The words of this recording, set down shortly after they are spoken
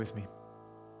With me.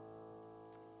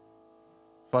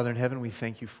 Father in heaven, we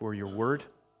thank you for your word.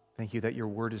 Thank you that your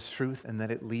word is truth and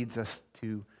that it leads us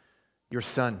to your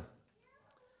Son,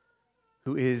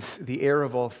 who is the heir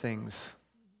of all things,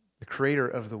 the creator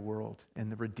of the world,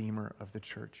 and the redeemer of the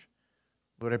church.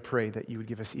 Lord, I pray that you would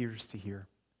give us ears to hear.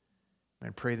 And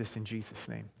I pray this in Jesus'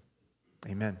 name.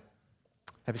 Amen.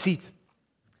 Have a seat. If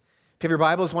you have your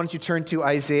Bibles, why don't you turn to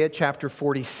Isaiah chapter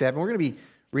 47. We're going to be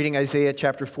reading Isaiah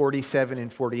chapter 47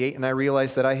 and 48, and I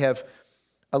realize that I have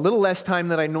a little less time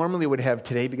than I normally would have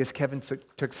today because Kevin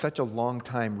took such a long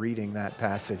time reading that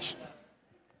passage.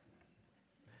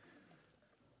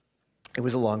 It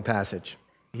was a long passage.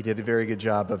 He did a very good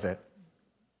job of it.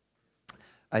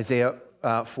 Isaiah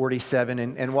 47,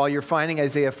 and while you're finding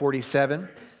Isaiah 47,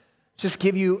 just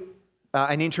give you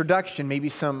an introduction, maybe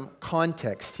some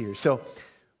context here. So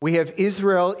we have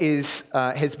Israel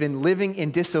has been living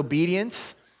in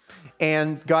disobedience,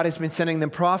 and God has been sending them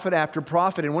prophet after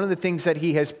prophet. And one of the things that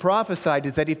he has prophesied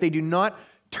is that if they do not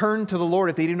turn to the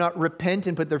Lord, if they do not repent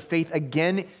and put their faith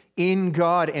again in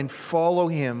God and follow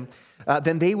him,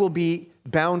 then they will be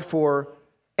bound for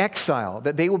exile,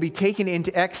 that they will be taken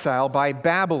into exile by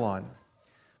Babylon.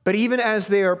 But even as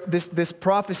they are, this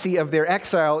prophecy of their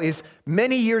exile is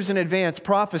many years in advance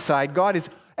prophesied, God is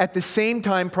at the same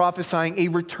time prophesying a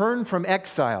return from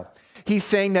exile. He's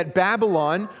saying that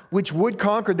Babylon, which would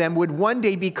conquer them, would one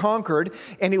day be conquered,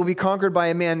 and it will be conquered by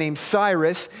a man named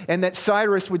Cyrus, and that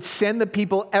Cyrus would send the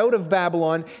people out of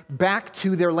Babylon back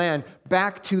to their land,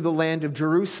 back to the land of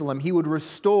Jerusalem. He would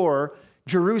restore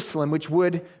Jerusalem, which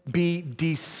would be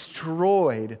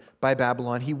destroyed by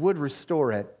Babylon. He would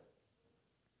restore it.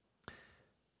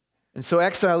 And so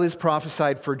exile is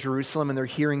prophesied for Jerusalem, and they're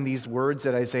hearing these words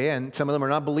at Isaiah, and some of them are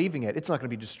not believing it. It's not going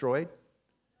to be destroyed.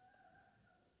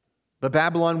 But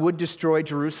Babylon would destroy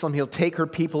Jerusalem. He'll take her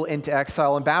people into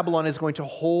exile, and Babylon is going to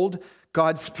hold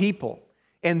God's people.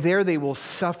 And there they will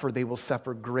suffer. They will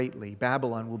suffer greatly.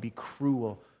 Babylon will be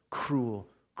cruel, cruel,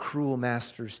 cruel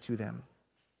masters to them.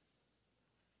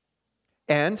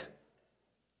 And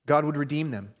God would redeem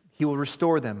them. He will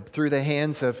restore them through the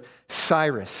hands of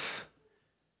Cyrus.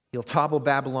 He'll topple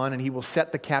Babylon, and he will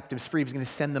set the captives free. He's going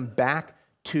to send them back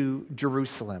to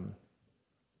Jerusalem.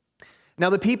 Now,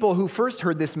 the people who first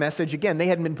heard this message, again, they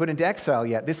hadn't been put into exile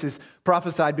yet. This is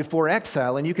prophesied before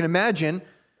exile. And you can imagine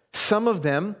some of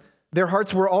them, their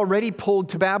hearts were already pulled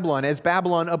to Babylon. As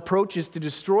Babylon approaches to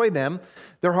destroy them,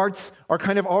 their hearts are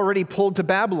kind of already pulled to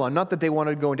Babylon. Not that they want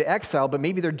to go into exile, but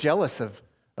maybe they're jealous of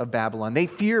Babylon. They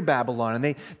fear Babylon,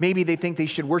 and maybe they think they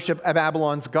should worship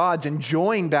Babylon's gods and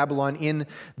join Babylon in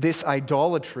this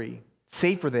idolatry.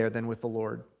 Safer there than with the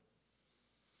Lord.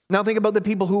 Now think about the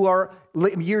people who are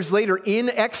years later in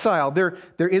exile. They're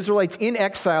Israelites in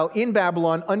exile in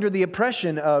Babylon under the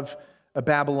oppression of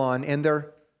Babylon. And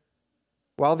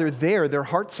while they're there, their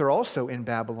hearts are also in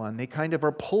Babylon. They kind of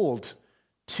are pulled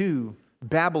to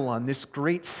Babylon, this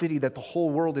great city that the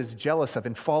whole world is jealous of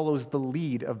and follows the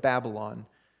lead of Babylon.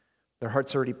 Their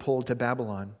hearts are already pulled to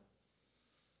Babylon.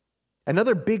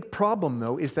 Another big problem,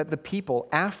 though, is that the people,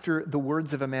 after the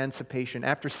words of emancipation,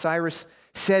 after Cyrus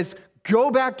says, "Go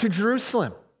back to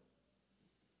Jerusalem,"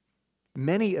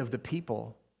 many of the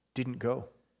people didn't go.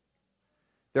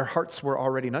 Their hearts were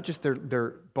already, not just their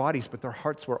bodies, but their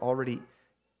hearts were already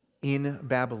in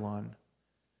Babylon.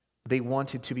 They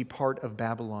wanted to be part of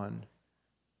Babylon.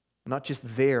 Not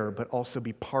just there, but also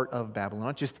be part of Babylon.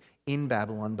 Not just in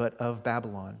Babylon, but of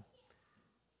Babylon.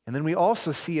 And then we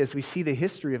also see, as we see the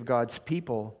history of God's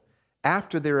people,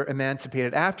 after they're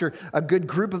emancipated, after a good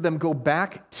group of them go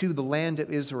back to the land of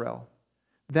Israel,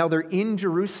 now they're in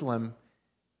Jerusalem,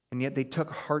 and yet they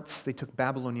took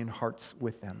Babylonian hearts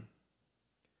with them.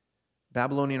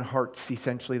 Babylonian hearts,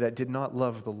 essentially, that did not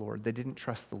love the Lord. They didn't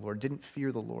trust the Lord, didn't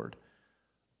fear the Lord,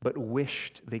 but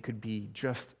wished they could be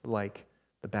just like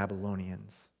the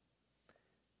Babylonians.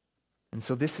 And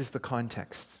so this is the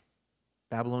context.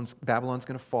 Babylon's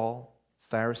going to fall.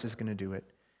 Cyrus is going to do it.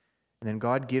 And then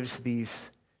God gives these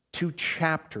 2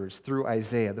 chapters through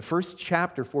Isaiah. The first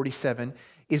chapter, 47,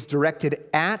 is directed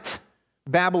at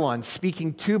Babylon,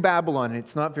 speaking to Babylon. And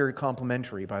it's not very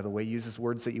complimentary, by the way. It uses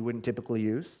words that you wouldn't typically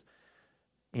use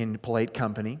in polite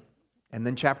company. And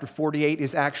then chapter 48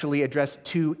 is actually addressed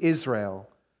to Israel,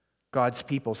 God's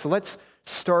people. So let's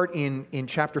start in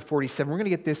chapter 47. We're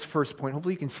going to get this first point.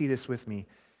 Hopefully you can see this with me.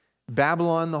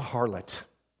 Babylon the harlot,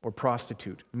 or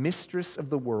prostitute, mistress of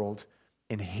the world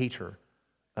and hater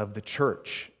of the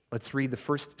church. Let's read the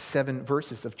first 7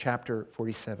 verses of chapter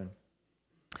 47.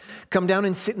 Come down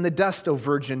and sit in the dust, O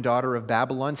virgin daughter of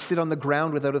Babylon. Sit on the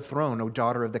ground without a throne, O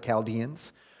daughter of the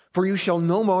Chaldeans. For you shall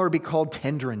no more be called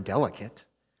tender and delicate.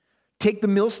 Take the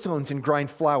millstones and grind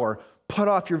flour. Put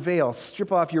off your veil,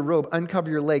 strip off your robe, uncover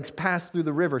your legs, pass through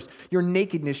the rivers. Your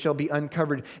nakedness shall be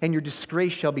uncovered, and your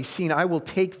disgrace shall be seen. I will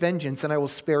take vengeance, and I will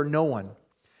spare no one.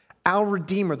 Our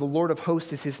Redeemer, the Lord of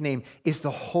hosts is his name, is the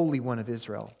Holy One of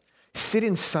Israel. Sit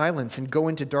in silence and go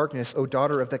into darkness, O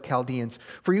daughter of the Chaldeans,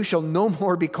 for you shall no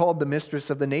more be called the mistress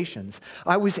of the nations.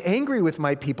 I was angry with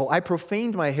my people. I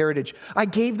profaned my heritage. I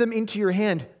gave them into your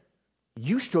hand.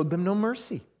 You showed them no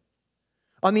mercy.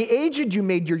 On the aged you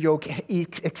made your yoke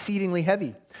exceedingly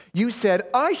heavy. You said,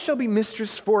 I shall be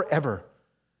mistress forever,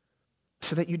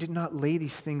 so that you did not lay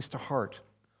these things to heart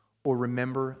or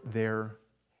remember their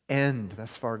end.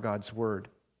 Thus far, God's word.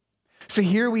 So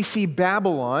here we see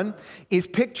Babylon is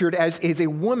pictured as a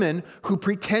woman who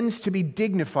pretends to be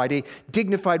dignified, a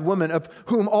dignified woman of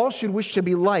whom all should wish to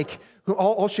be like, who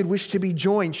all should wish to be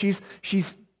joined. She's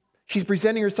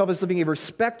presenting herself as living a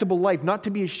respectable life, not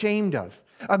to be ashamed of.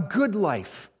 A good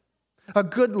life. A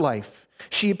good life.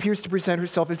 She appears to present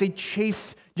herself as a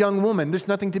chaste young woman. There's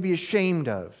nothing to be ashamed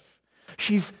of.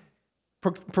 She's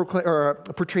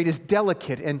portrayed as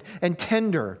delicate and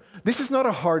tender. This is not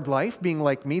a hard life, being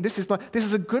like me. This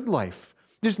is a good life.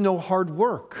 There's no hard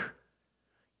work.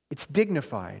 It's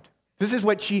dignified. This is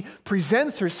what she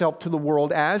presents herself to the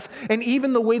world as, and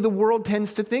even the way the world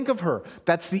tends to think of her.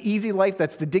 That's the easy life.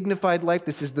 That's the dignified life.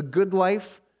 This is the good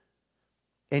life.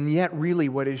 And yet, really,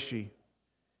 what is she?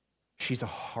 She's a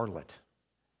harlot.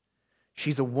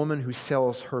 She's a woman who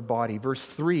sells her body. Verse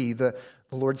 3, the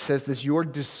Lord says this, your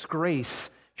disgrace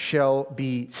shall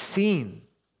be seen.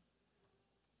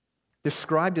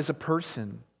 Described as a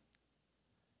person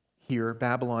here,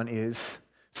 Babylon is,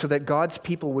 so that God's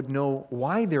people would know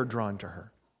why they're drawn to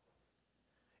her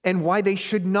and why they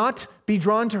should not be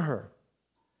drawn to her.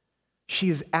 She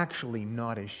is actually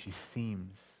not as she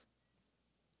seems.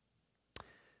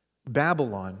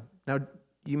 Babylon. Now,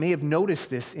 you may have noticed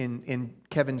this in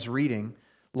Kevin's reading,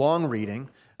 long reading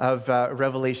of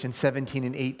Revelation 17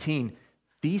 and 18.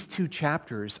 These two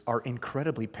chapters are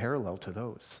incredibly parallel to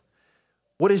those.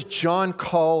 What does John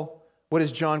call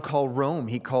Rome?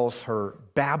 He calls her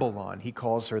Babylon. He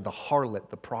calls her the harlot,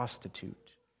 the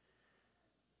prostitute.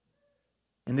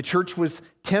 And the church was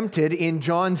tempted in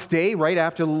John's day, right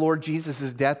after the Lord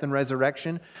Jesus' death and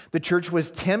resurrection. The church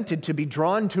was tempted to be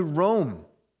drawn to Rome,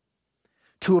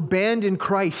 to abandon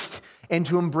Christ and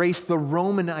to embrace the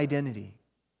Roman identity.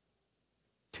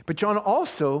 But John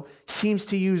also seems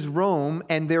to use Rome,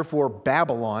 and therefore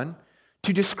Babylon,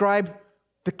 to describe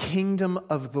the kingdom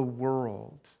of the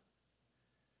world.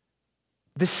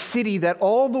 The city that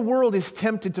all the world is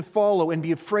tempted to follow and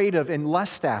be afraid of and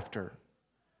lust after.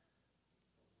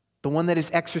 The one that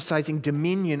is exercising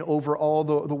dominion over all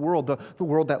the world, the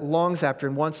world that longs after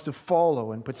and wants to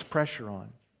follow and puts pressure on.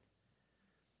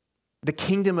 The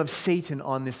kingdom of Satan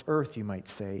on this earth, you might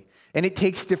say. And it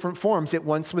takes different forms. It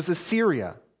once was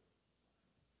Assyria.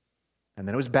 And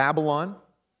then it was Babylon.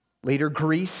 Later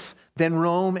Greece. Then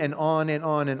Rome, and on and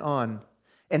on and on.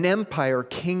 An empire,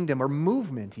 kingdom, or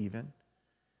movement even,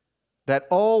 that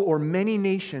all or many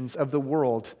nations of the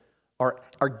world are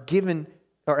given,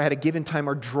 or at a given time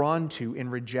are drawn to in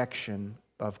rejection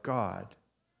of God.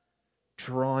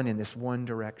 Drawn in this one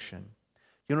direction.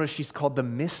 You notice she's called the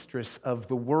mistress of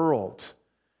the world.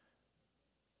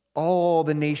 All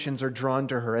the nations are drawn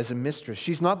to her as a mistress.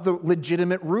 She's not the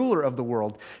legitimate ruler of the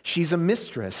world. She's a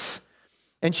mistress.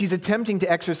 And she's attempting to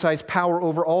exercise power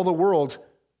over all the world,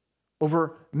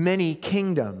 over many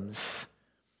kingdoms.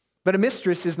 But a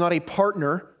mistress is not a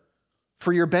partner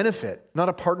for your benefit, not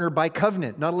a partner by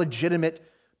covenant, not a legitimate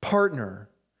partner.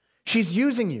 She's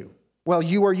using you while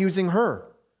you are using her.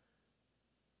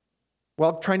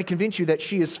 While trying to convince you that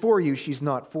she is for you, she's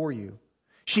not for you.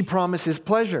 She promises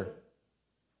pleasure,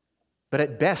 but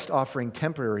at best offering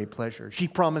temporary pleasure. She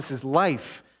promises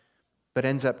life, but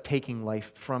ends up taking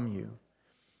life from you.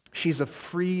 She's a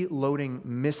free-loading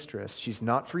mistress. She's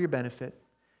not for your benefit.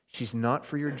 She's not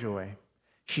for your joy.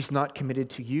 She's not committed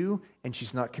to you, and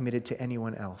she's not committed to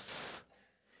anyone else.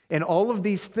 And all of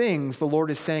these things, the Lord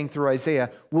is saying through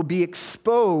Isaiah, will be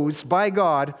exposed by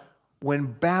God when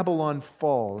Babylon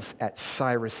falls at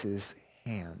Cyrus's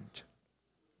hand.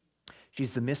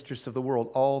 She's the mistress of the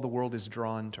world. All the world is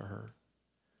drawn to her,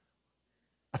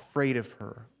 afraid of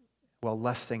her, while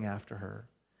lusting after her,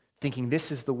 thinking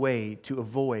this is the way to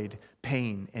avoid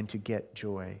pain and to get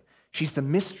joy. She's the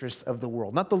mistress of the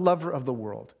world, not the lover of the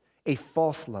world, a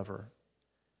false lover.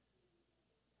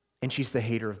 And she's the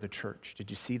hater of the church.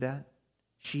 Did you see that?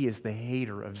 She is the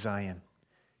hater of Zion.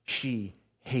 She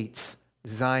hates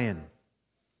Zion.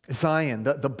 Zion,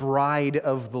 the bride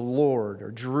of the Lord,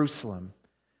 or Jerusalem.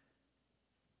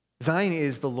 Zion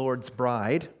is the Lord's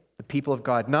bride, the people of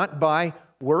God, not by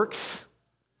works,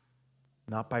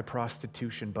 not by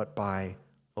prostitution, but by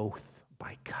oath,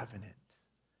 by covenant.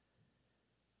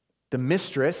 The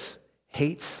mistress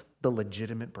hates the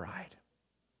legitimate bride.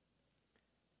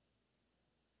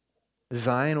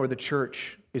 Zion, or the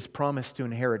church, is promised to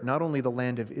inherit not only the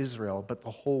land of Israel, but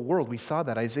the whole world. We saw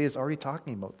that. Isaiah's already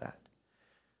talking about that.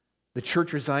 The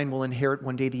church or Zion will inherit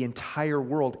one day the entire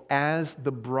world as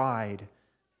the bride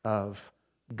of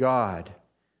God.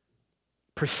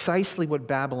 Precisely what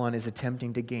Babylon is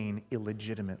attempting to gain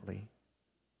illegitimately.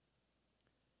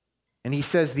 And he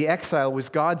says the exile was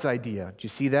God's idea. Do you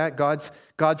see that? God's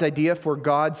idea for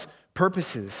God's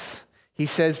purposes. He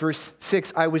says, verse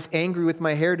 6, I was angry with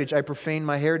my heritage. I profaned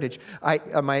my heritage.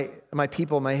 My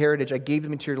people, my heritage, I gave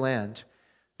them into your land.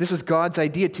 This was God's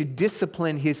idea to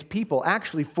discipline his people,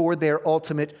 actually for their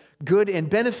ultimate good and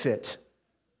benefit.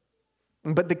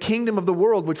 But the kingdom of the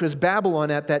world, which was Babylon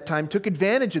at that time, took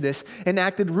advantage of this and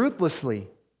acted ruthlessly.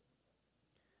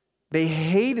 They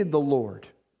hated the Lord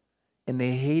and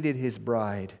they hated his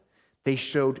bride. They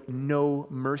showed no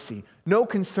mercy, no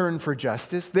concern for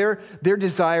justice. Their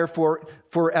desire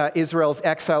for Israel's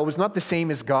exile was not the same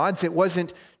as God's. It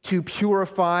wasn't to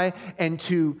purify and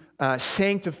to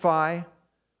sanctify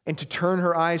and to turn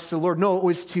her eyes to the Lord. No, it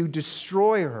was to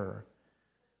destroy her.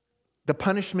 The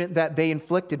punishment that they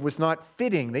inflicted was not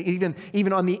fitting. They,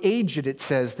 even on the aged, it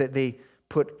says that they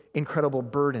put incredible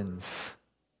burdens.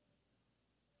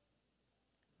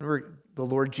 Remember, the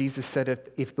Lord Jesus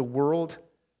said, if the world,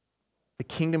 the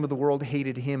kingdom of the world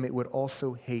hated him, it would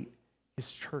also hate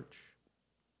his church.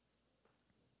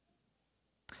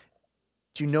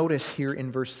 Do you notice here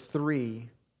in verse 3,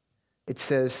 it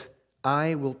says,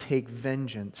 I will take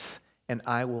vengeance and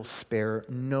I will spare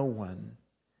no one.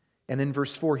 And then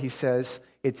verse 4, he says,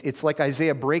 it's like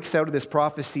Isaiah breaks out of this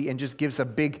prophecy and just gives a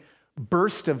big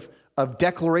burst of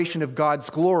declaration of God's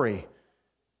glory.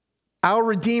 Our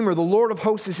Redeemer, the Lord of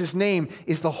hosts is his name,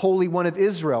 is the Holy One of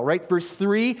Israel, right? Verse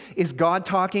 3 is God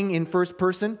talking in first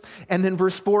person. And then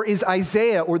verse 4 is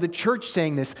Isaiah or the church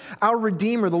saying this. Our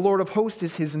Redeemer, the Lord of hosts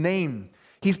is his name.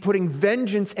 He's putting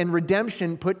vengeance and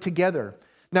redemption put together.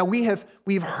 Now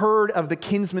we've heard of the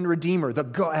kinsman redeemer. The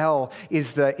Goel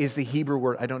is the Hebrew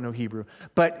word. I don't know Hebrew,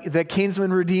 but the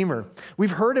kinsman redeemer.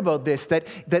 We've heard about this, that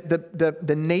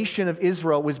the nation of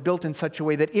Israel was built in such a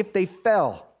way that if they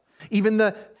fell, even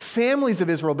the families of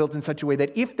Israel built in such a way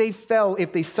that if they fell,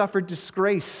 if they suffered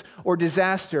disgrace or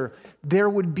disaster, there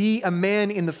would be a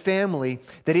man in the family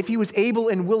that if he was able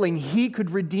and willing, he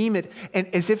could redeem it,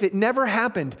 and as if it never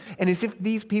happened, and as if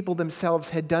these people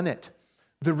themselves had done it.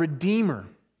 The Redeemer.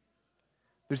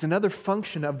 There's another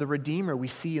function of the Redeemer we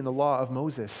see in the law of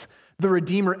Moses. The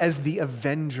Redeemer as the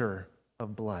avenger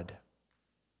of blood.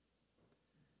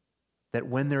 That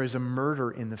when there is a murder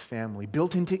in the family,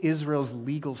 built into Israel's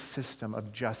legal system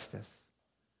of justice,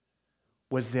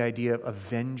 was the idea of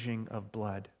avenging of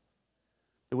blood.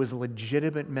 There was a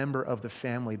legitimate member of the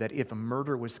family that if a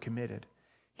murder was committed,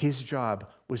 his job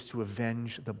was to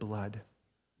avenge the blood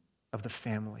of the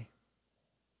family.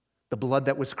 The blood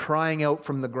that was crying out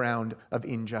from the ground of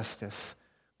injustice.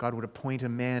 God would appoint a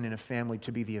man in a family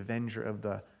to be the avenger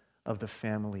of the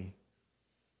family.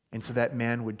 And so that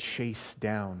man would chase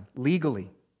down legally,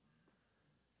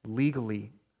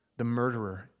 the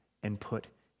murderer and put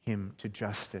him to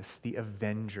justice, the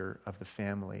avenger of the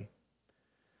family.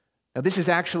 Now, this is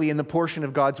actually in the portion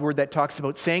of God's word that talks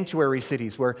about sanctuary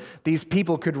cities, where these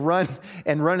people could run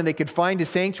and they could find a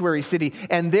sanctuary city,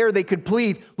 and there they could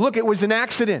plead, look, it was an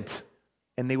accident,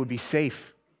 and they would be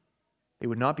safe. They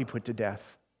would not be put to death.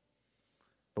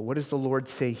 But what does the Lord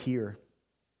say here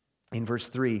in verse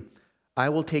 3? I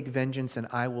will take vengeance and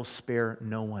I will spare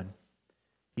no one.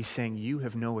 He's saying, you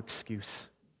have no excuse.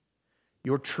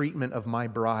 Your treatment of my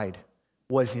bride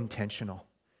was intentional.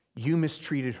 You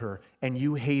mistreated her and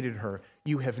you hated her.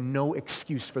 You have no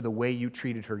excuse for the way you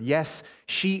treated her. Yes,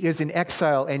 she is in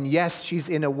exile, and yes, she's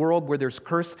in a world where there's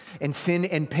curse and sin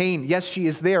and pain. Yes, she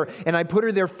is there, and I put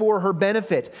her there for her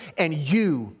benefit, and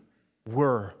you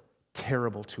were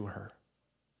terrible to her.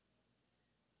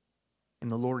 And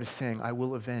the Lord is saying, I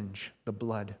will avenge the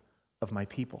blood of my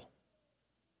people.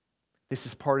 This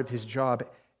is part of his job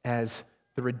as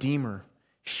the Redeemer.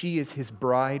 She is his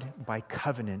bride by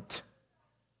covenant.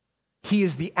 He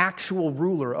is the actual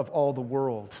ruler of all the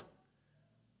world.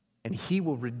 And he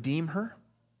will redeem her,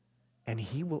 and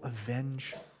he will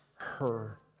avenge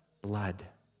her blood.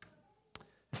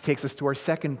 This takes us to our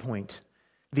second point.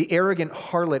 The arrogant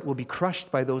harlot will be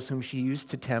crushed by those whom she used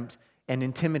to tempt and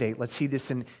intimidate. Let's see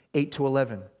this in 8 to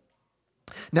 11.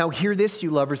 Now hear this,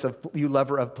 you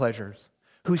lover of pleasures.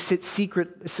 who sit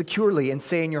securely and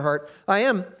say in your heart, I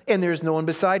am, and there is no one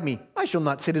beside me. I shall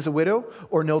not sit as a widow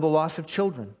or know the loss of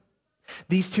children.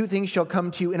 These two things shall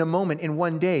come to you in a moment, in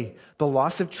one day. The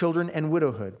loss of children and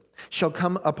widowhood shall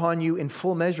come upon you in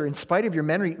full measure. In spite of your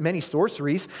many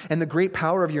sorceries and the great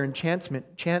power of your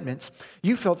enchantments,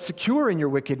 you felt secure in your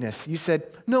wickedness. You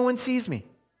said, no one sees me.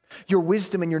 Your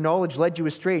wisdom and your knowledge led you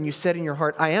astray, and you said in your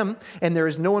heart, I am, and there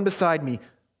is no one beside me.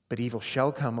 But evil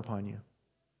shall come upon you,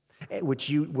 which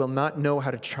you will not know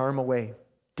how to charm away.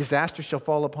 Disaster shall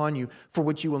fall upon you, for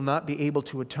which you will not be able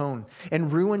to atone.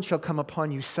 And ruin shall come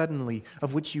upon you suddenly,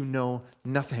 of which you know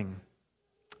nothing.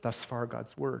 Thus far,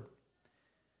 God's word.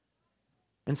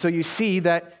 And so you see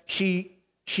that she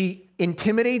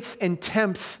intimidates and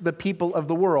tempts the people of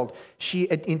the world. She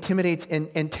intimidates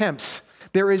and tempts.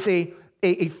 There is a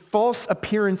false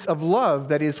appearance of love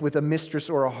that is with a mistress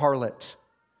or a harlot.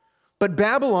 But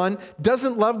Babylon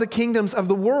doesn't love the kingdoms of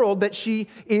the world that she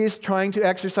is trying to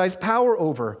exercise power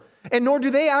over. And nor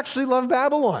do they actually love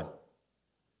Babylon.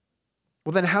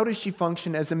 Well, then how does she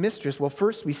function as a mistress? Well,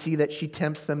 first we see that she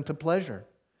tempts them to pleasure.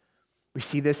 We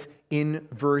see this in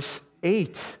verse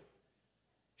 8.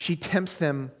 She tempts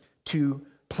them to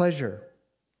pleasure.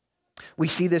 We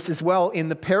see this as well in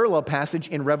the parallel passage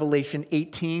in Revelation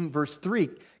 18, verse 3.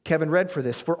 Kevin read for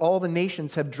this. For all the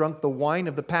nations have drunk the wine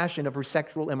of the passion of her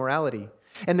sexual immorality.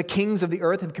 And the kings of the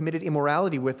earth have committed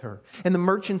immorality with her. And the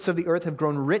merchants of the earth have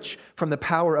grown rich from the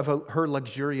power of her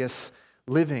luxurious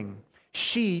living.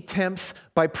 She tempts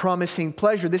by promising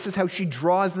pleasure. This is how she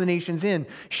draws the nations in.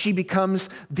 She becomes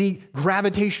the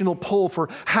gravitational pull for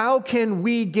how can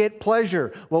we get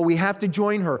pleasure? Well, we have to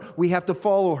join her. We have to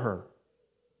follow her.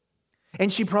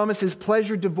 And she promises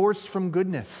pleasure divorced from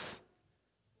goodness.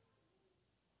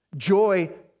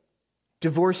 Joy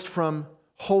divorced from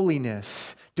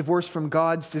holiness, divorced from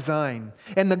God's design.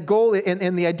 And the goal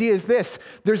and the idea is this: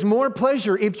 there's more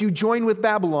pleasure if you join with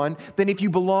Babylon than if you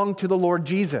belong to the Lord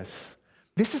Jesus.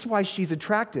 This is why she's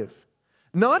attractive.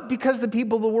 Not because the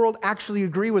people of the world actually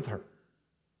agree with her,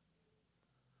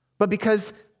 but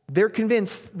because they're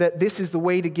convinced that this is the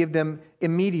way to give them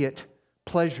immediate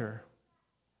pleasure.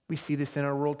 We see this in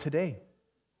our world today.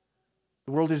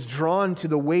 The world is drawn to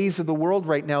the ways of the world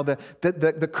right now,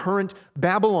 the current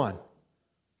Babylon.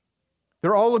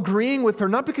 They're all agreeing with her,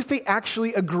 not because they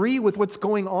actually agree with what's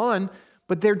going on,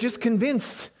 but they're just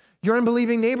convinced. Your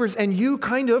unbelieving neighbors and you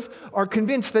kind of are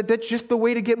convinced that that's just the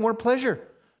way to get more pleasure.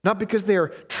 Not because they are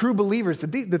true believers,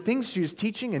 that the things she is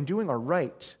teaching and doing are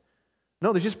right.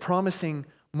 No, they're just promising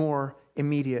more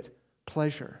immediate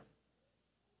pleasure.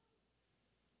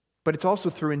 But it's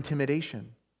also through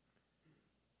intimidation.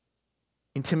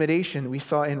 Intimidation, we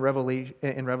saw in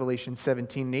Revelation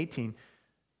 17 and 18.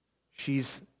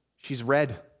 She's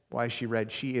red. Why is she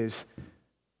red? She is,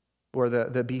 or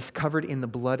the beast covered in the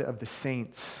blood of the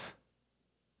saints.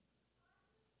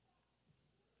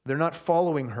 They're not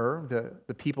following her,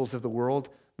 the peoples of the world,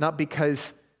 not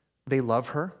because they love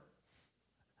her,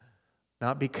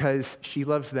 not because she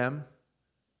loves them,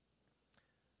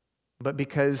 but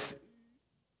because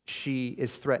she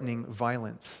is threatening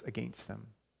violence against them.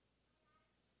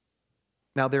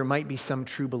 Now, there might be some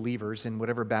true believers in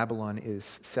whatever Babylon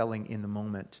is selling in the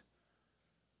moment.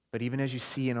 But even as you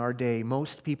see in our day,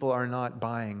 most people are not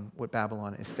buying what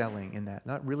Babylon is selling in that.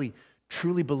 Not really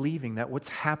truly believing that what's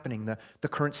happening, the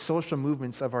current social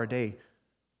movements of our day,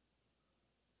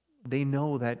 they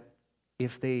know that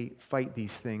if they fight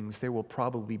these things, there will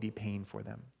probably be pain for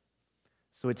them.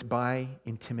 So it's by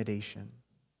intimidation.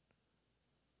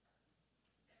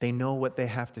 They know what they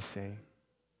have to say.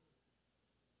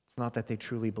 It's not that they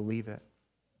truly believe it.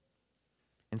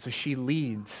 And so she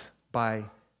leads by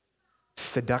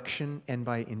seduction and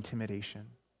by intimidation.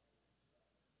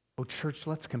 Oh, church,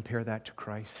 let's compare that to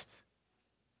Christ.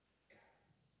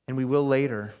 And we will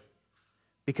later,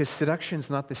 because seduction is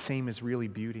not the same as really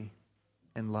beauty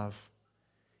and love.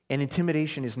 And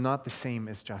intimidation is not the same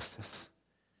as justice.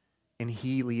 And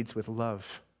he leads with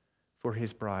love for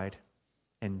his bride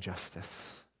and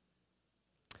justice.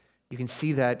 You can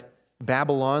see that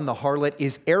Babylon, the harlot,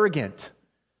 is arrogant.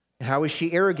 And how is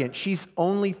she arrogant? She's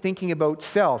only thinking about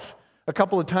self. A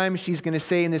couple of times she's going to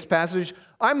say in this passage,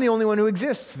 I'm the only one who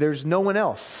exists. There's no one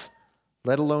else,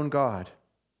 let alone God.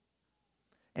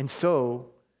 And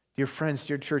so, dear friends,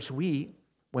 dear church, when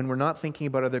we're not thinking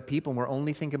about other people, and we're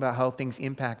only thinking about how things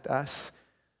impact us,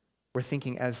 we're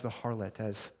thinking as the harlot,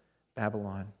 as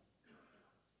Babylon.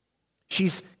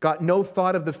 She's got no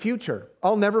thought of the future.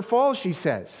 I'll never fall, she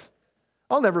says.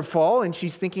 I'll never fall. And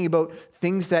she's thinking about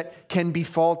things that can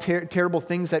befall, terrible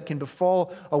things that can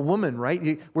befall a woman,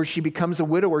 right? Where she becomes a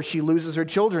widow or she loses her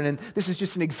children. And this is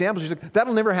just an example. She's like,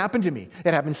 that'll never happen to me.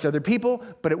 It happens to other people,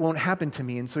 but it won't happen to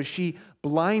me. And so she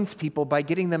blinds people by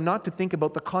getting them not to think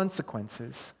about the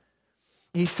consequences.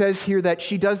 He says here that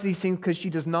she does these things because she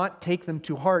does not take them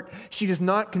to heart. She does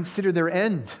not consider their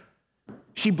end.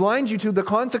 She blinds you to the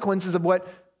consequences of what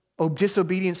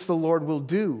disobedience to the Lord will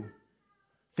do,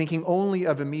 thinking only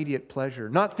of immediate pleasure,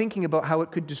 not thinking about how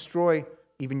it could destroy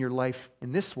even your life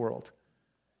in this world,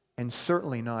 and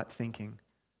certainly not thinking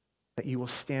that you will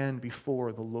stand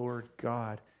before the Lord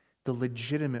God, the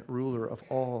legitimate ruler of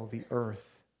all the earth.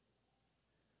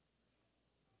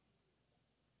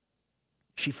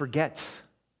 She forgets,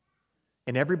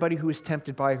 and everybody who is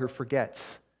tempted by her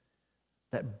forgets,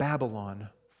 that Babylon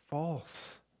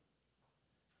falls.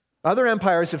 Other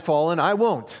empires have fallen, I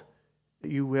won't, but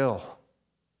you will.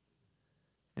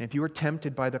 And if you are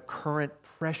tempted by the current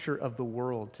pressure of the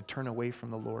world to turn away from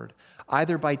the Lord,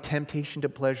 either by temptation to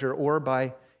pleasure or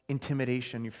by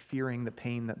intimidation, you're fearing the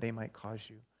pain that they might cause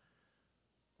you.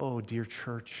 Oh, dear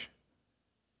church,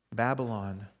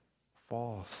 Babylon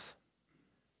falls.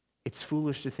 It's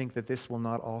foolish to think that this will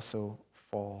not also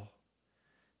fall.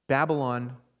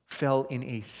 Babylon fell in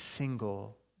a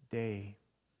single day.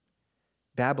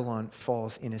 Babylon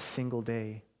falls in a single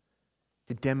day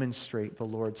to demonstrate the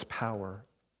Lord's power.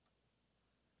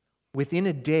 Within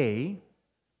a day,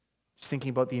 just thinking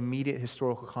about the immediate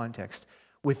historical context,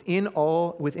 within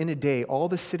a day, all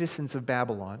the citizens of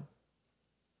Babylon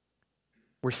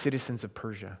were citizens of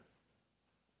Persia.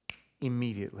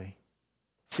 Immediately.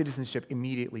 Citizenship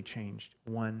immediately changed.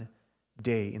 One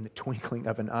day, in the twinkling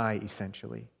of an eye,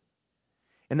 essentially.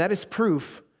 And that is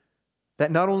proof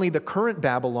that not only the current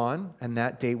Babylon and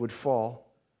that day would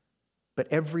fall, but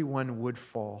everyone would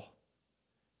fall,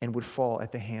 and would fall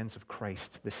at the hands of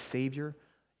Christ, the Savior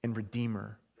and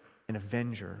Redeemer and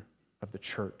Avenger of the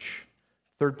church.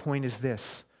 Third point is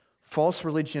this: false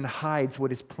religion hides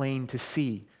what is plain to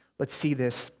see. Let's see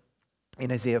this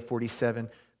in Isaiah 47,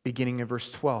 beginning in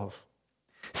verse 12.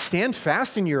 Stand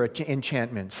fast in your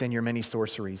enchantments and your many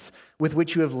sorceries, with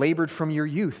which you have labored from your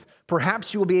youth.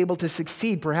 Perhaps you will be able to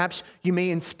succeed. Perhaps you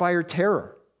may inspire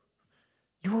terror.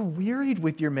 You are wearied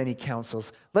with your many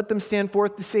counsels. Let them stand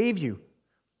forth to save you.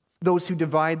 Those who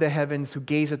divide the heavens, who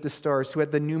gaze at the stars, who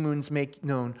at the new moons make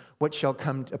known what shall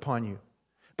come upon you.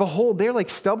 Behold, they're like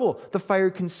stubble. The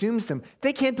fire consumes them.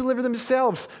 They can't deliver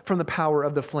themselves from the power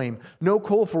of the flame. No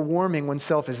coal for warming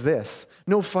oneself is this.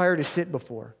 No fire to sit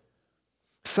before.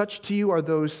 Such to you are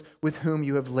those with whom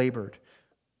you have labored,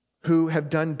 who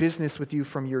have done business with you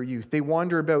from your youth. They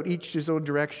wander about each his own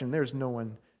direction. There's no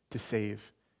one to save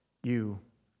you.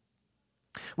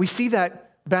 We see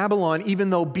that Babylon, even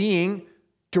though being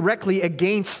directly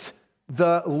against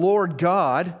the Lord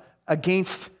God,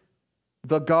 against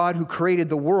the God who created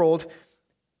the world,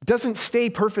 doesn't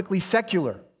stay perfectly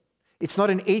secular. It's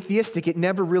not an atheistic, it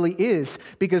never really is,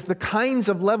 because the kinds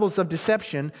of levels of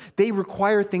deception, they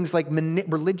require things like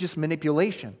religious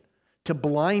manipulation to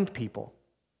blind people.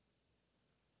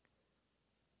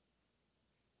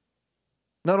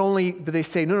 Not only do they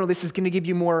say, no, this is going to give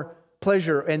you more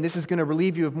pleasure and this is going to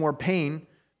relieve you of more pain,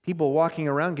 people walking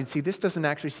around can see this doesn't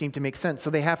actually seem to make sense. So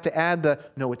they have to add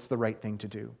it's the right thing to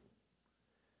do.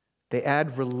 They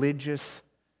add religious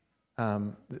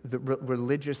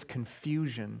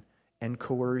confusion and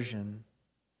coercion.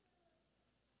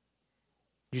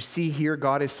 You see here,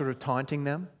 God is sort of taunting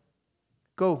them.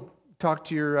 Go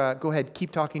ahead,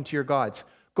 keep talking to your gods.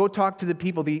 Go talk to the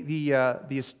people,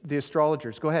 the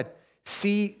astrologers. Go ahead,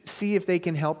 see if they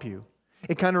can help you.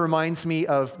 It kind of reminds me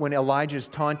of when Elijah's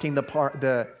taunting the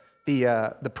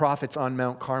prophets on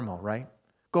Mount Carmel, right?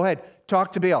 Go ahead,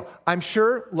 talk to Baal. I'm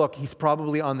sure, look, he's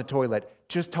probably on the toilet.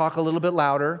 Just talk a little bit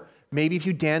louder. Maybe if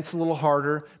you dance a little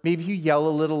harder, maybe if you yell a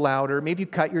little louder, maybe you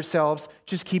cut yourselves,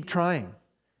 just keep trying. And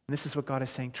this is what God is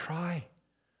saying, try.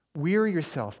 Weary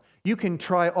yourself. You can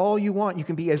try all you want. You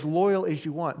can be as loyal as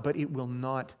you want, but it will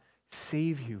not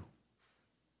save you.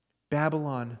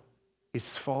 Babylon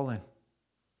is fallen.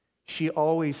 She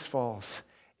always falls.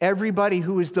 Everybody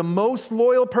who is the most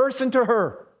loyal person to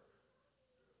her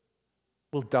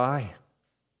will die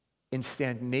and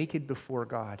stand naked before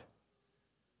God.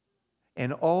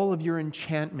 And all of your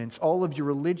enchantments, all of your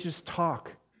religious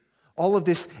talk, all of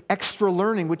this extra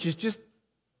learning, which is just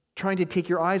trying to take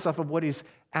your eyes off of what is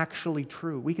actually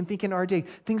true. We can think in our day,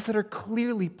 things that are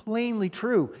clearly, plainly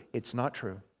true. It's not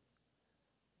true.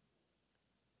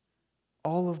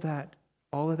 All of that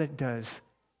does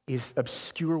is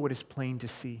obscure what is plain to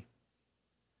see.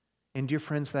 And dear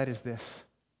friends, that is this.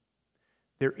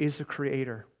 There is a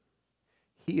Creator.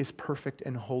 He is perfect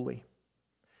and holy.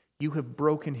 You have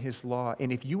broken His law,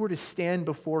 and if you were to stand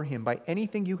before Him by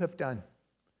anything you have done,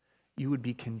 you would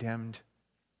be condemned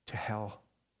to hell.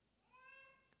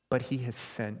 But He has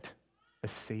sent a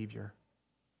Savior.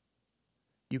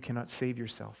 You cannot save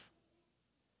yourself.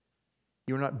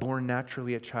 You are not born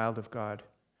naturally a child of God.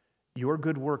 Your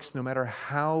good works, no matter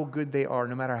how good they are,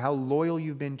 no matter how loyal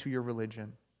you've been to your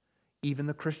religion, even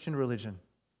the Christian religion,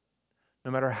 no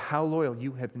matter how loyal,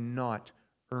 you have not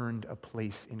earned a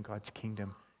place in God's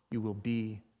kingdom. You will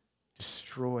be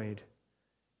destroyed.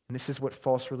 And this is what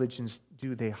false religions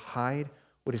do. They hide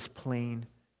what is plain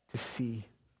to see.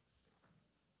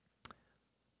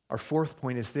 Our fourth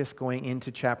point is this, going into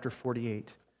chapter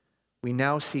 48. We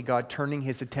now see God turning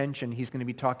His attention. He's going to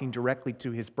be talking directly to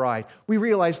His bride. We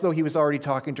realize, though, He was already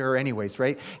talking to her anyways,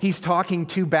 right? He's talking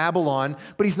to Babylon,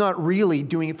 but He's not really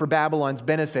doing it for Babylon's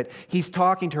benefit. He's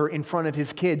talking to her in front of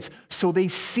His kids so they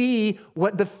see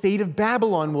what the fate of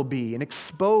Babylon will be and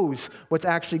expose what's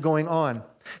actually going on.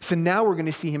 So now we're going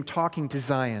to see Him talking to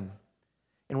Zion.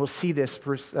 And we'll see this.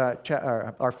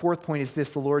 Our fourth point is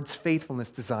this, the Lord's faithfulness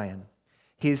to Zion,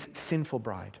 His sinful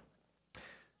bride.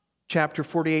 Chapter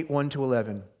 48,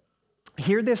 1-11.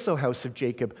 Hear this, O house of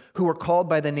Jacob, who are called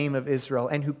by the name of Israel,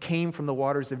 and who came from the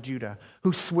waters of Judah,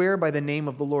 who swear by the name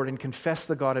of the Lord and confess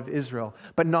the God of Israel,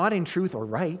 but not in truth or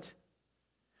right.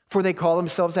 For they call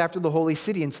themselves after the holy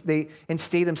city, and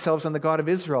stay themselves on the God of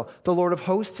Israel. The Lord of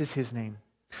hosts is His name.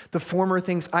 The former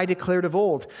things I declared of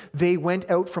old, they went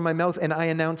out from my mouth, and I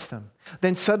announced them.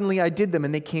 Then suddenly I did them,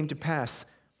 and they came to pass.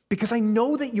 Because I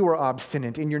know that you are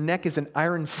obstinate, and your neck is an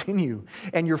iron sinew,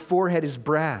 and your forehead is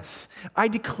brass. I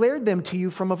declared them to you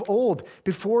from of old.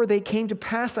 Before they came to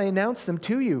pass, I announced them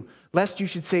to you, lest you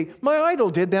should say, my idol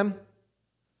did them.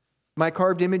 My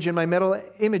carved image and my metal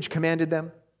image commanded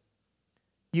them.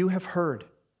 You have heard.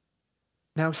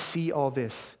 Now see all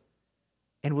this.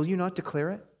 And will you not declare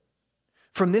it?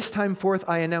 From this time forth,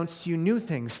 I announce to you new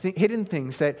things, hidden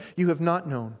things that you have not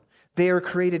known. They are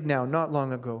created now, not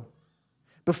long ago.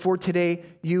 Before today,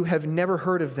 you have never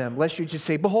heard of them, lest you should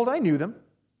say, behold, I knew them.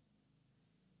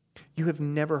 You have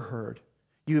never heard.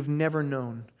 You have never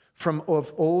known. From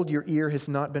of old your ear has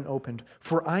not been opened.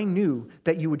 For I knew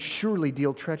that you would surely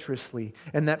deal treacherously,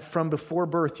 and that from before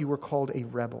birth you were called a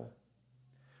rebel.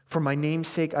 For my name's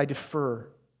sake I defer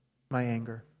my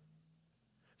anger.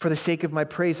 For the sake of my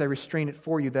praise I restrain it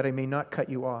for you, that I may not cut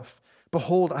you off.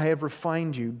 Behold, I have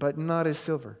refined you, but not as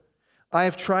silver. I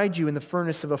have tried you in the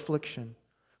furnace of affliction.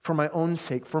 For my own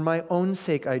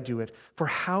sake I do it. For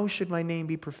how should my name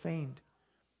be profaned?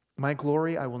 My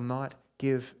glory I will not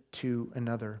give to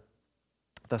another.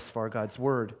 Thus far, God's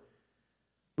word.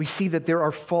 We see that there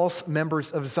are false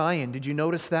members of Zion. Did you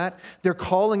notice that? They're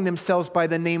calling themselves by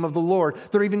the name of the Lord.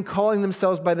 They're even calling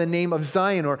themselves by the name of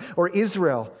Zion or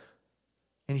Israel.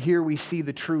 And here we see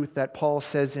the truth that Paul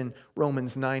says in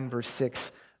Romans 9, verse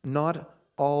 6. Not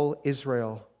all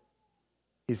Israel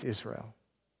is Israel.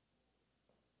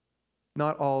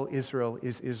 Not all Israel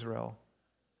is Israel.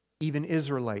 Even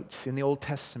Israelites in the Old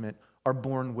Testament are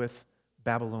born with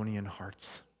Babylonian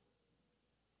hearts.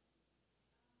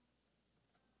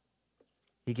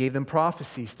 He gave them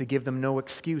prophecies to give them no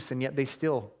excuse, and yet they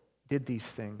still did these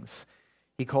things.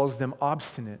 He calls them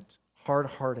obstinate,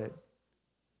 hard-hearted.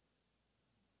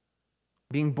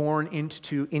 Being born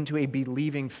into a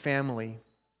believing family,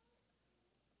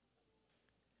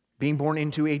 being born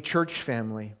into a church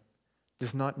family,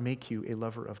 does not make you a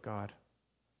lover of God.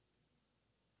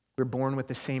 We're born with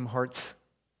the same hearts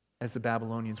as the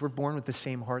Babylonians. We're born with the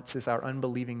same hearts as our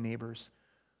unbelieving neighbors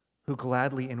who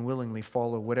gladly and willingly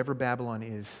follow whatever Babylon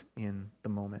is in the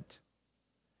moment.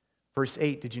 Verse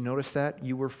 8, did you notice that?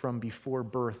 You were from before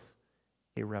birth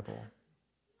a rebel.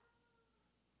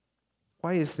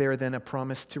 Why is there then a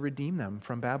promise to redeem them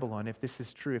from Babylon if this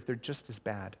is true, if they're just as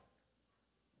bad?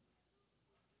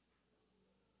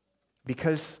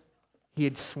 Because He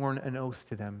had sworn an oath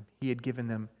to them. He had given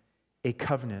them a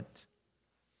covenant.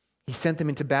 He sent them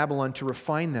into Babylon to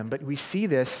refine them. But we see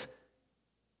this,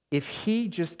 if He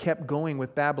just kept going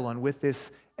with Babylon, with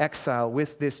this exile,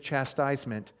 with this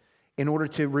chastisement, in order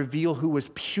to reveal who was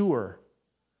pure,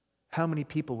 how many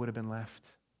people would have been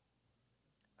left?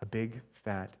 A big,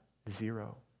 fat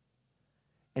zero.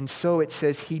 And so it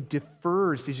says He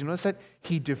defers. Did you notice that?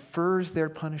 He defers their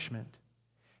punishment.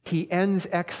 He ends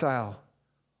exile.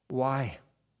 Why?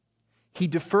 He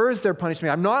defers their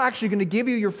punishment. I'm not actually going to give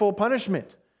you your full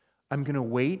punishment. I'm going to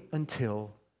wait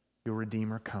until your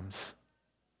Redeemer comes.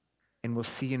 And we'll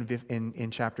see in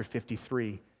chapter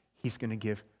 53, He's going to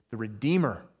give the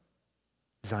Redeemer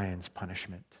Zion's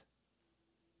punishment.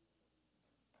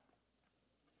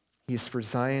 He is for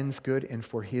Zion's good and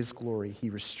for his glory. He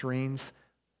restrains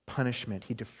punishment.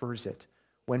 He defers it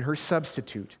when her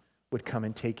substitute would come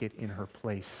and take it in her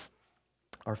place.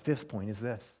 Our fifth point is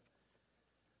this.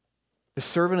 The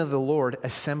servant of the Lord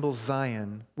assembles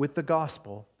Zion with the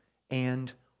gospel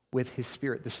and with his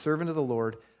Spirit. The servant of the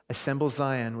Lord assembles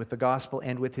Zion with the gospel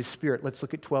and with his Spirit. Let's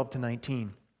look at 12 to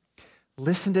 19.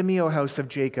 Listen to me, O house of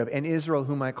Jacob, and Israel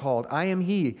whom I called. I am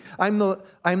he. I am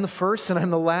the first and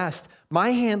I'm the last.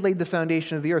 My hand laid the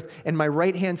foundation of the earth, and my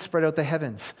right hand spread out the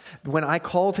heavens. When I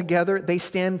call together, they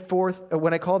stand forth.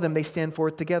 When I call them, they stand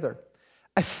forth together.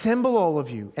 Assemble all of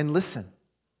you and listen.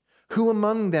 Who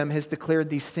among them has declared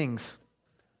these things?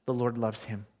 The Lord loves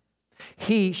him.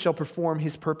 He shall perform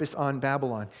his purpose on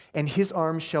Babylon, and his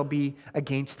arm shall be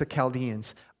against the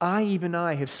Chaldeans. Even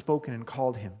I, have spoken and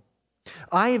called him.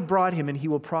 I have brought him, and he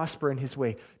will prosper in his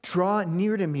way. Draw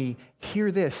near to me,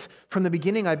 hear this. From the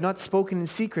beginning I have not spoken in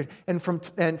secret, and from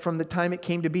the time it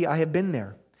came to be, I have been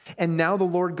there. And now the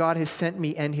Lord God has sent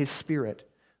me and his Spirit.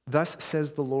 Thus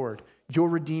says the Lord, your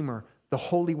Redeemer, the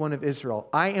Holy One of Israel.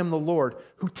 I am the Lord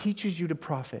who teaches you to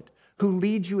profit, who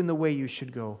leads you in the way you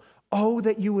should go. Oh,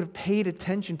 that you would have paid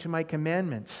attention to my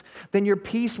commandments. Then your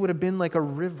peace would have been like a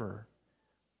river,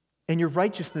 and your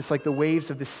righteousness like the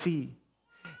waves of the sea.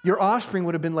 Your offspring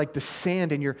would have been like the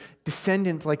sand, and your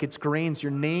descendant like its grains.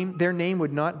 Their name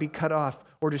would not be cut off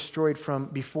or destroyed from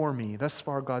before me. Thus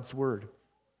far, God's word.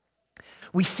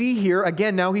 We see here,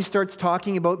 again, now he starts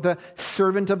talking about the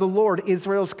servant of the Lord,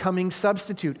 Israel's coming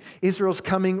substitute, Israel's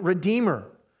coming redeemer.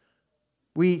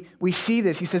 We see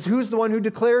this. He says, who's the one who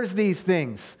declares these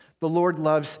things? The Lord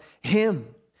loves him.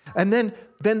 And then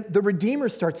the Redeemer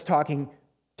starts talking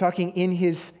in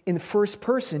the first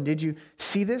person. Did you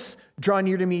see this? Draw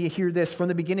near to me, hear this. From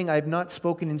the beginning, I have not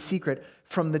spoken in secret.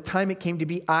 From the time it came to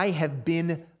be, I have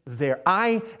been there.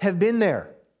 I have been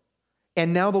there.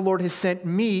 And now the Lord has sent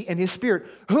me and his Spirit.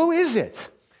 Who is it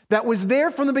that was there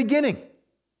from the beginning?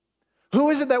 Who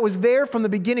is it that was there from the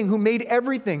beginning, who made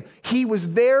everything? He was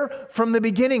there from the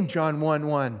beginning, John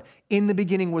 1:1. In the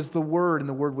beginning was the Word, and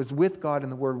the Word was with God,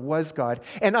 and the Word was God.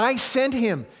 And I sent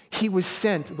him. He was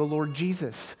sent. The Lord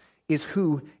Jesus is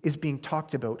who is being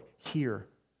talked about here.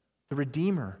 The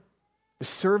Redeemer, the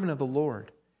servant of the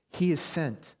Lord. He is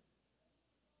sent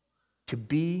to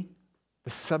be the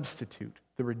substitute,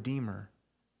 the Redeemer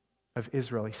of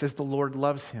Israel. He says the Lord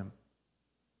loves him.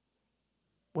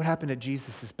 What happened at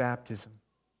Jesus' baptism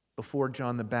before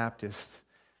John the Baptist?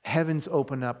 Heavens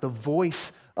open up. The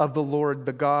voice of the Lord,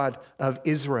 the God of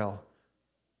Israel.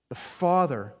 The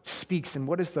Father speaks. And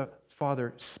what does the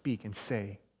Father speak and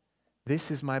say? This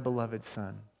is my beloved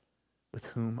Son, with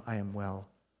whom I am well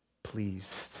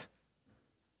pleased.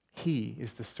 He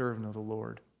is the servant of the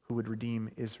Lord who would redeem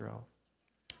Israel.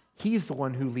 He's the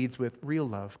one who leads with real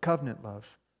love, covenant love,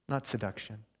 not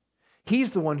seduction.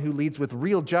 He's the one who leads with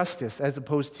real justice as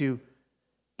opposed to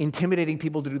intimidating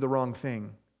people to do the wrong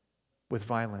thing with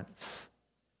violence.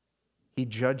 He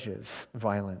judges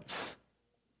violence.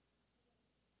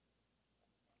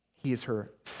 He is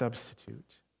her substitute.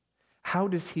 How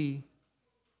does he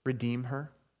redeem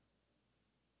her?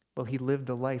 Well, he lived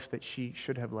the life that she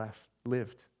should have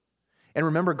lived. And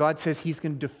remember, God says he's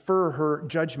going to defer her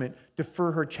judgment,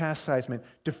 defer her chastisement,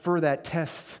 defer that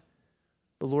test.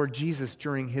 The Lord Jesus,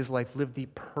 during his life, lived the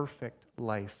perfect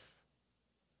life.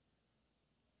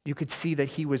 You could see that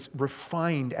he was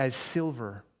refined as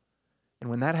silver. And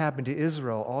when that happened to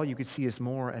Israel, all you could see is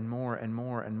more and more and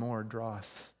more and more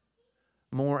dross.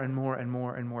 More and more and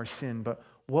more and more sin. But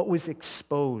what was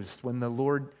exposed when the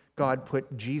Lord God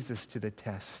put Jesus to the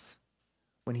test?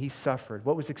 When he suffered,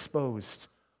 what was exposed?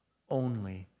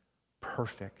 Only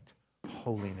perfect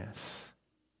holiness.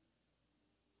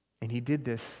 And he did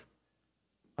this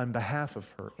on behalf of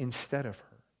her, instead of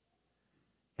her.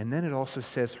 And then it also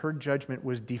says her judgment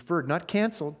was deferred, not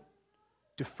canceled,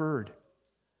 deferred,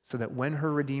 so that when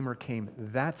her Redeemer came,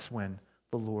 that's when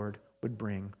the Lord would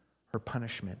bring her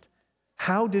punishment.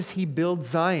 How does he build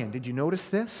Zion? Did you notice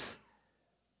this?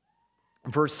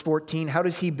 Verse 14, how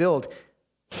does he build?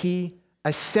 He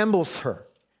assembles her.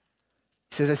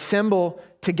 He says, assemble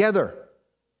together.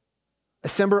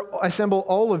 Assemble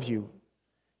all of you.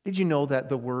 Did you know that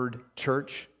the word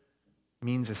church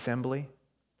means assembly?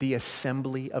 The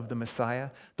assembly of the Messiah,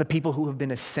 the people who have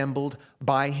been assembled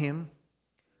by him.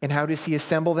 And how does he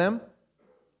assemble them?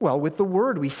 Well, with the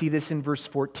word. We see this in verse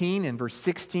 14 and verse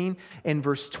 16 and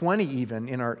verse 20 even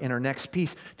in our next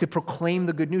piece, to proclaim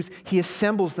the good news. He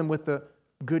assembles them with the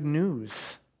good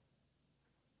news.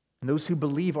 And those who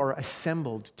believe are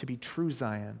assembled to be true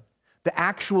Zion, the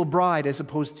actual bride as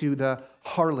opposed to the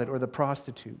harlot or the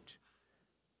prostitute.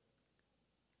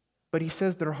 But he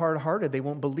says they're hard-hearted. They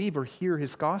won't believe or hear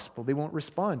his gospel. They won't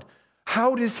respond.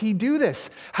 How does he do this?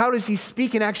 How does he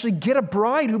speak and actually get a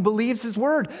bride who believes his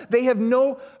word? They have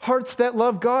no hearts that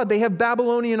love God. They have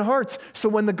Babylonian hearts. So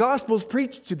when the gospel is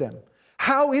preached to them,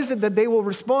 how is it that they will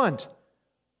respond?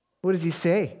 What does he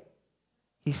say?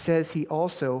 He says he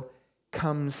also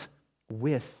comes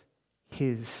with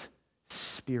his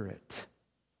Spirit.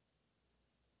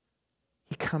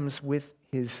 He comes with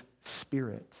his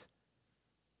Spirit.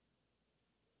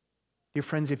 Dear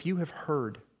friends, if you have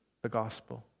heard the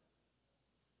gospel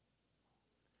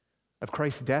of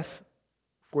Christ's death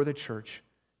for the church,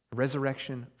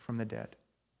 resurrection from the dead,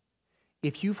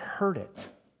 if you've heard it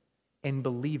and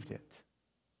believed it,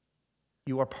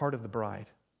 you are part of the bride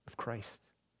of Christ.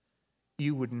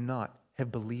 You would not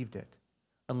have believed it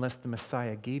unless the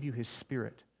Messiah gave you his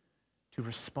Spirit to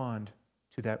respond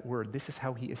to that word. This is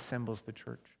how he assembles the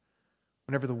church.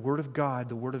 Whenever the word of God,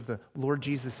 the word of the Lord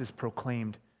Jesus is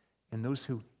proclaimed, and those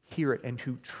who hear it and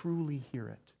who truly hear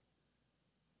it,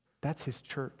 that's his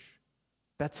church.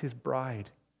 That's his bride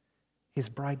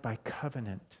by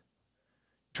covenant,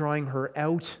 drawing her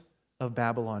out of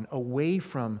Babylon, away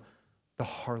from the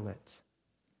harlot.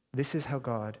 This is how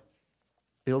God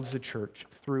builds the church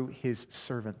through his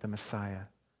servant, the Messiah.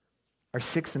 Our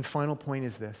sixth and final point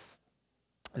is this.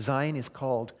 Zion is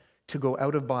called to go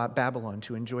out of Babylon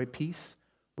to enjoy peace,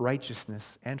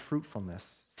 righteousness, and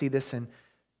fruitfulness. See this in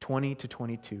 20 to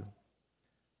 22.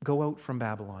 Go out from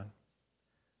Babylon.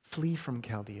 Flee from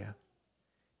Chaldea.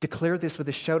 Declare this with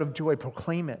a shout of joy.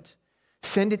 Proclaim it.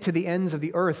 Send it to the ends of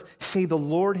the earth. Say, the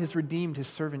Lord has redeemed his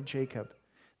servant Jacob.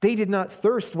 They did not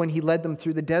thirst when he led them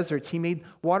through the deserts. He made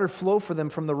water flow for them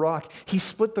from the rock. He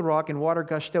split the rock and water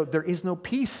gushed out. There is no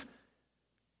peace,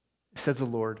 says the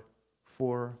Lord,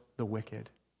 for the wicked.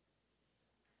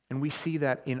 And we see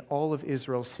that in all of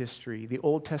Israel's history, the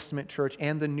Old Testament church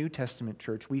and the New Testament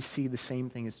church, we see the same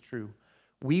thing is true.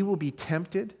 We will be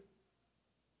tempted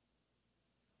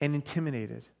and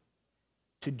intimidated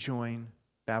to join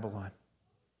Babylon,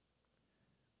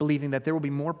 believing that there will be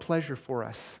more pleasure for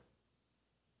us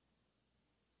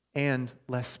and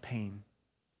less pain.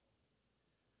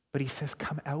 But he says,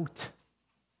 come out.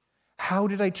 How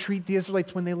did I treat the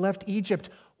Israelites when they left Egypt?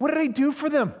 What did I do for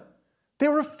them? They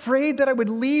were afraid that I would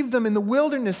leave them in the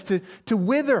wilderness to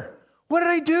wither. What did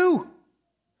I do?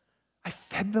 I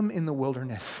fed them in the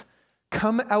wilderness.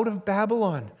 Come out of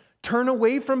Babylon. Turn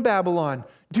away from Babylon.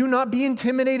 Do not be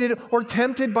intimidated or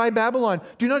tempted by Babylon.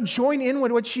 Do not join in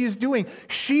with what she is doing.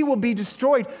 She will be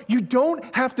destroyed. You don't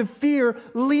have to fear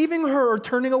leaving her or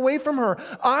turning away from her.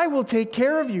 I will take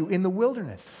care of you in the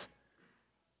wilderness.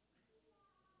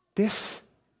 This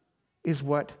is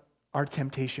what our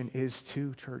temptation is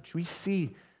too, church. We see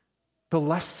the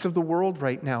lusts of the world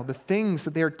right now, the things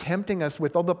that they are tempting us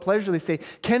with, all the pleasure they say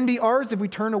can be ours if we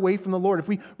turn away from the Lord, if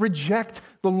we reject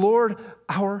the Lord,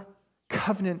 our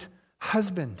covenant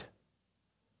husband,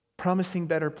 promising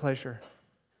better pleasure.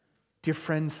 Dear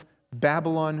friends,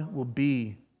 Babylon will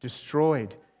be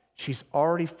destroyed. She's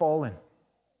already fallen.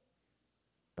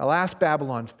 The last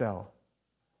Babylon fell,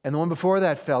 and the one before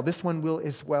that fell. This one will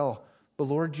as well. The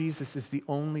Lord Jesus is the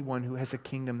only one who has a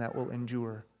kingdom that will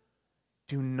endure.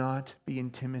 Do not be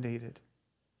intimidated.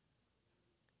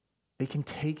 They can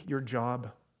take your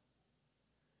job.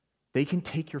 They can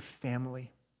take your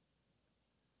family.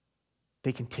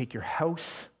 They can take your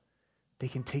house. They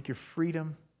can take your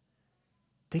freedom.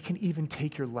 They can even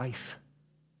take your life.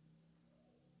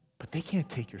 But they can't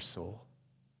take your soul.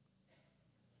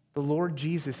 The Lord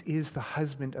Jesus is the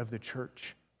husband of the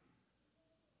church.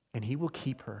 And he will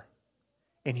keep her.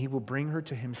 And he will bring her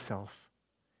to himself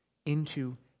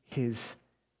into his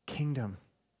kingdom.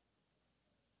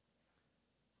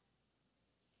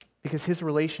 Because his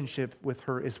relationship with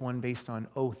her is one based on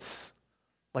oaths,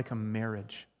 like a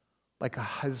marriage, like a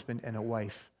husband and a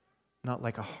wife, not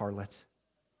like a harlot.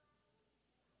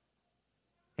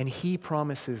 And he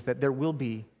promises that there will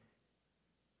be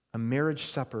a marriage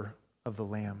supper of the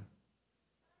Lamb.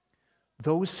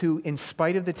 Those who, in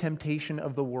spite of the temptation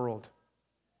of the world,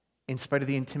 in spite of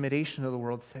the intimidation of the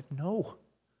world, said, no,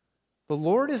 the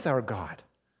Lord is our God.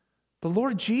 The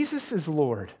Lord Jesus is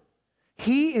Lord.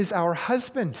 He is our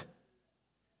husband.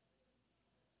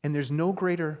 And there's no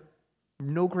greater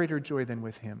joy than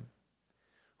with him.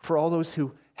 For all those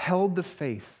who held the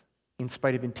faith in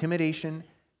spite of intimidation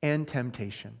and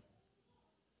temptation,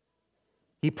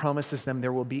 he promises them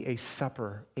there will be a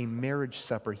supper, a marriage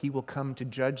supper. He will come to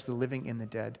judge the living and the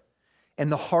dead.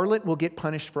 And the harlot will get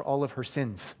punished for all of her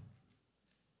sins.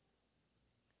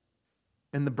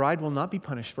 And the bride will not be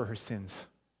punished for her sins.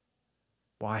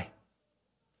 Why?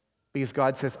 Because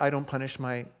God says, I don't punish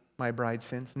my my bride's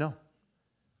sins? No.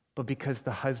 But because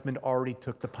the husband already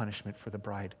took the punishment for the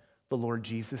bride. The Lord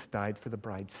Jesus died for the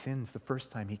bride's sins the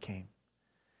first time he came.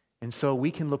 And so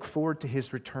we can look forward to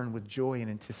his return with joy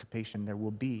and anticipation. There will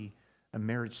be a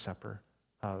marriage supper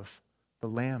of the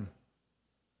Lamb.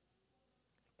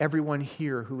 Everyone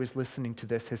here who is listening to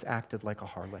this has acted like a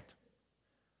harlot.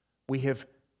 We have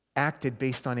acted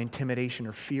based on intimidation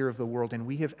or fear of the world, and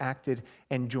we have acted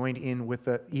and joined in with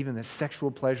even the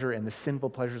sexual pleasure and the sinful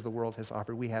pleasures the world has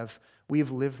offered. We have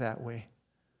lived that way,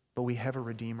 but we have a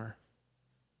Redeemer,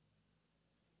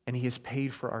 and he has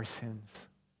paid for our sins.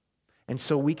 And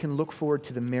so we can look forward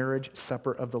to the marriage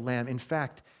supper of the Lamb. In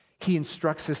fact, he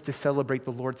instructs us to celebrate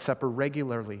the Lord's Supper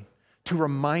regularly, to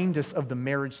remind us of the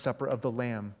marriage supper of the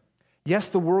Lamb. Yes,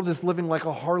 the world is living like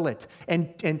a harlot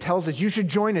and tells us, you should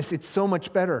join us, it's so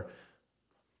much better.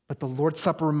 But the Lord's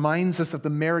Supper reminds us of the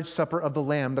marriage supper of the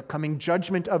Lamb, the coming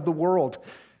judgment of the world,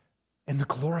 and the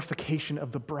glorification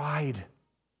of the bride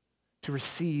to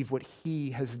receive what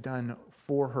he has done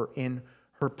for her in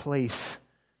her place.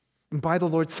 And by the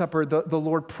Lord's Supper, the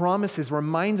Lord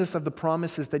reminds us of the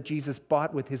promises that Jesus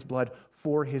bought with his blood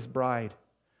for his bride.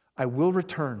 I will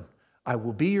return. I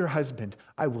will be your husband.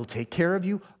 I will take care of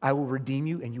you. I will redeem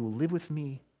you, and you will live with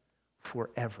me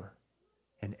forever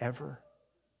and ever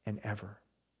and ever.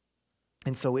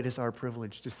 And so it is our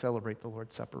privilege to celebrate the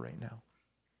Lord's Supper right now.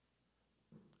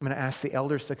 I'm going to ask the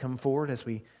elders to come forward as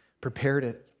we prepare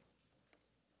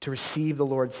to receive the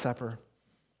Lord's Supper.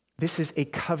 This is a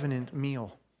covenant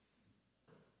meal.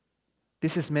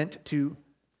 This is meant to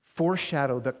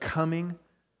foreshadow the coming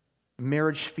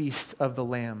marriage feast of the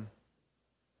Lamb,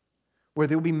 where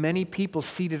there will be many people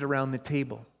seated around the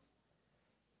table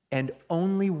and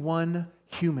only one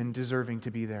human deserving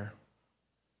to be there,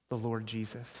 the Lord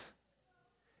Jesus.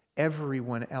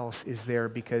 Everyone else is there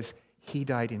because he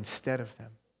died instead of them.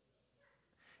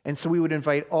 And so we would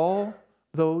invite all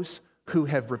those who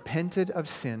have repented of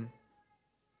sin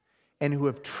and who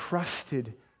have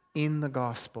trusted in the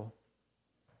gospel,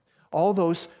 all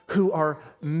those who are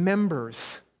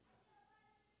members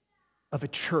of a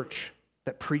church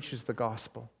that preaches the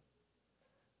gospel.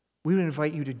 We would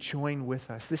invite you to join with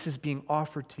us. This is being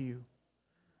offered to you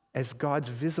as God's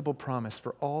visible promise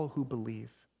for all who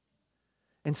believe.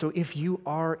 And so if you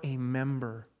are a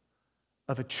member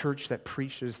of a church that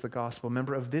preaches the gospel, a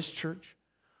member of this church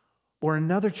or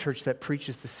another church that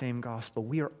preaches the same gospel,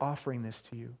 we are offering this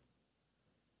to you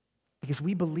because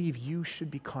we believe you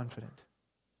should be confident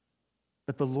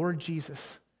that the Lord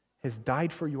Jesus has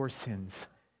died for your sins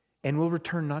and will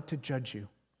return not to judge you,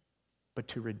 but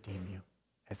to redeem you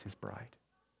as his bride.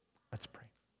 Let's pray.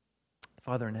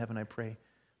 Father in heaven, I pray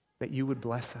that you would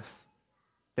bless us,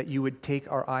 that you would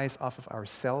take our eyes off of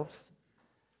ourselves,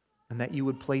 and that you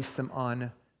would place them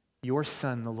on your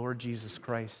Son, the Lord Jesus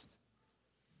Christ.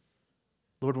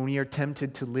 Lord, when we are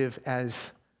tempted to live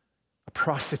as a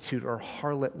prostitute or a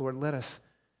harlot, Lord, let us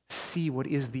see what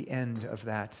is the end of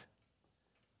that.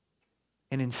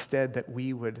 And instead that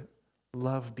we would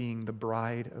love being the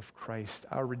bride of Christ,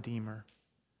 our Redeemer,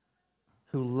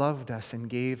 who loved us and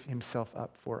gave himself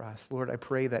up for us. Lord, I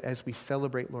pray that as we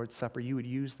celebrate Lord's Supper, you would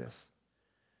use this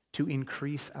to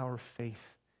increase our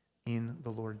faith in the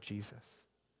Lord Jesus.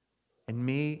 And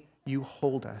may you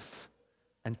hold us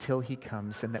until he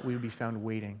comes and that we would be found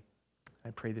waiting. I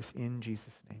pray this in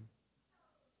Jesus' name.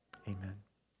 Amen.